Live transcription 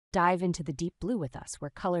Dive into the deep blue with us, where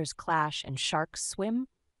colors clash and sharks swim?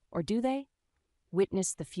 Or do they?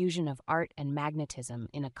 Witness the fusion of art and magnetism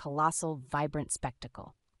in a colossal, vibrant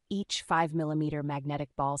spectacle. Each 5 mm magnetic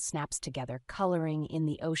ball snaps together, coloring in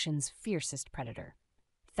the ocean's fiercest predator.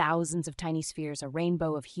 Thousands of tiny spheres, a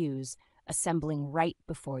rainbow of hues, assembling right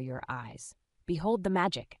before your eyes. Behold the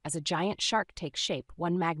magic as a giant shark takes shape,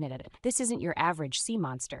 one magnet at it. This isn't your average sea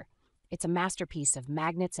monster. It's a masterpiece of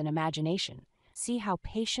magnets and imagination. See how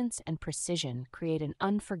patience and precision create an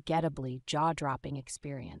unforgettably jaw-dropping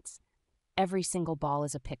experience. Every single ball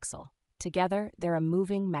is a pixel. Together, they're a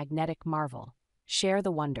moving magnetic marvel. Share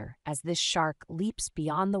the wonder as this shark leaps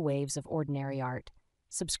beyond the waves of ordinary art.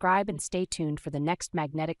 Subscribe and stay tuned for the next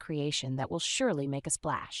magnetic creation that will surely make a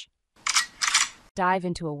splash. Dive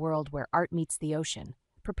into a world where art meets the ocean.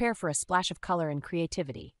 Prepare for a splash of color and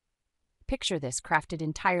creativity. Picture this crafted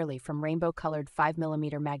entirely from rainbow-colored 5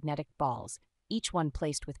 mm magnetic balls, each one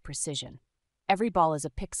placed with precision. Every ball is a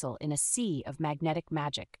pixel in a sea of magnetic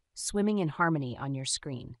magic, swimming in harmony on your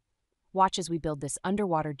screen. Watch as we build this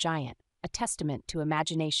underwater giant, a testament to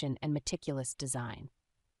imagination and meticulous design.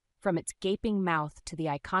 From its gaping mouth to the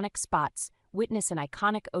iconic spots, witness an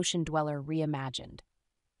iconic ocean dweller reimagined.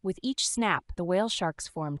 With each snap, the whale shark's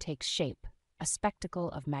form takes shape, a spectacle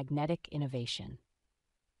of magnetic innovation.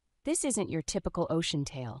 This isn't your typical ocean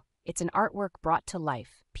tale. It's an artwork brought to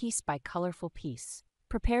life, piece by colorful piece.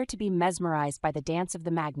 Prepare to be mesmerized by the dance of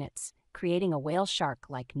the magnets, creating a whale shark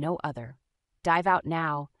like no other. Dive out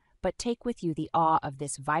now, but take with you the awe of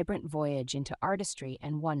this vibrant voyage into artistry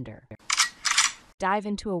and wonder. Dive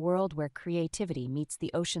into a world where creativity meets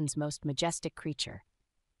the ocean's most majestic creature.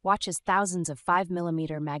 Watch as thousands of 5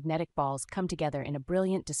 mm magnetic balls come together in a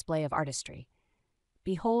brilliant display of artistry.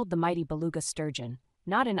 Behold the mighty Beluga sturgeon,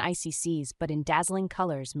 not in icy seas but in dazzling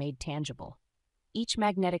colors made tangible. Each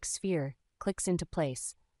magnetic sphere clicks into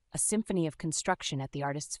place, a symphony of construction at the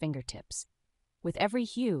artist's fingertips. With every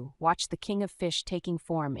hue, watch the king of fish taking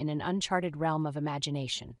form in an uncharted realm of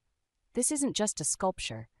imagination. This isn't just a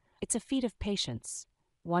sculpture, it's a feat of patience,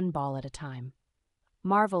 one ball at a time.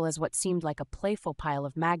 Marvel as what seemed like a playful pile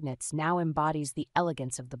of magnets now embodies the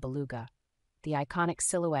elegance of the beluga. The iconic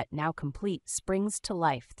silhouette, now complete, springs to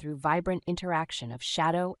life through vibrant interaction of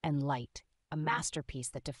shadow and light, a masterpiece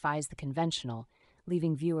that defies the conventional,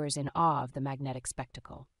 leaving viewers in awe of the magnetic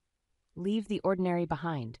spectacle. Leave the ordinary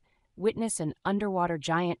behind. Witness an underwater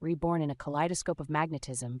giant reborn in a kaleidoscope of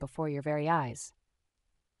magnetism before your very eyes.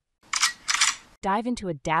 Dive into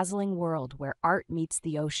a dazzling world where art meets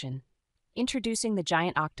the ocean. Introducing the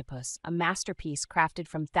giant octopus, a masterpiece crafted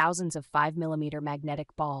from thousands of 5 mm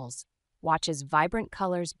magnetic balls. Watch as vibrant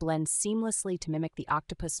colors blend seamlessly to mimic the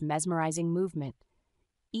octopus' mesmerizing movement.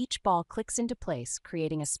 Each ball clicks into place,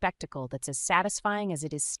 creating a spectacle that's as satisfying as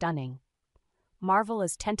it is stunning. Marvel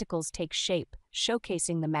as tentacles take shape,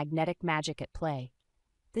 showcasing the magnetic magic at play.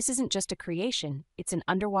 This isn't just a creation, it's an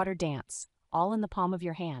underwater dance, all in the palm of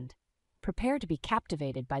your hand. Prepare to be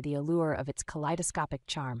captivated by the allure of its kaleidoscopic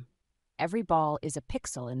charm. Every ball is a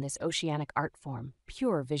pixel in this oceanic art form,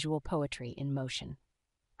 pure visual poetry in motion.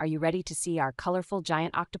 Are you ready to see our colorful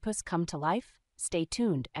giant octopus come to life? Stay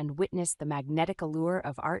tuned and witness the magnetic allure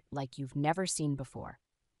of art like you've never seen before.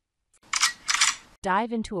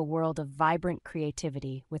 Dive into a world of vibrant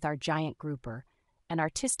creativity with our giant grouper, an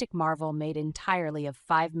artistic marvel made entirely of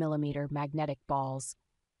 5 mm magnetic balls.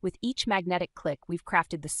 With each magnetic click, we've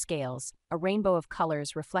crafted the scales, a rainbow of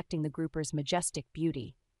colors reflecting the grouper's majestic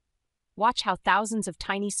beauty. Watch how thousands of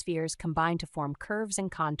tiny spheres combine to form curves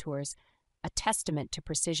and contours, a testament to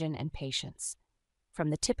precision and patience. From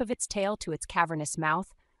the tip of its tail to its cavernous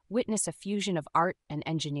mouth, witness a fusion of art and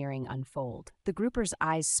engineering unfold. The grouper's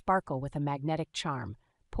eyes sparkle with a magnetic charm,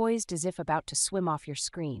 poised as if about to swim off your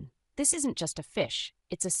screen. This isn't just a fish,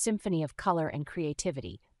 it's a symphony of color and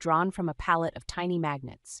creativity, drawn from a palette of tiny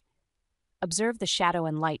magnets. Observe the shadow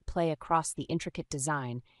and light play across the intricate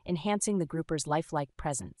design, enhancing the grouper's lifelike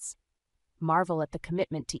presence. Marvel at the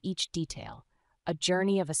commitment to each detail, a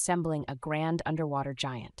journey of assembling a grand underwater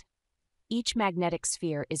giant. Each magnetic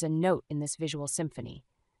sphere is a note in this visual symphony.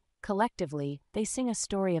 Collectively, they sing a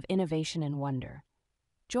story of innovation and wonder.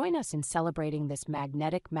 Join us in celebrating this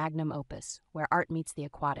magnetic magnum opus, where art meets the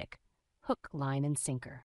aquatic, hook, line, and sinker.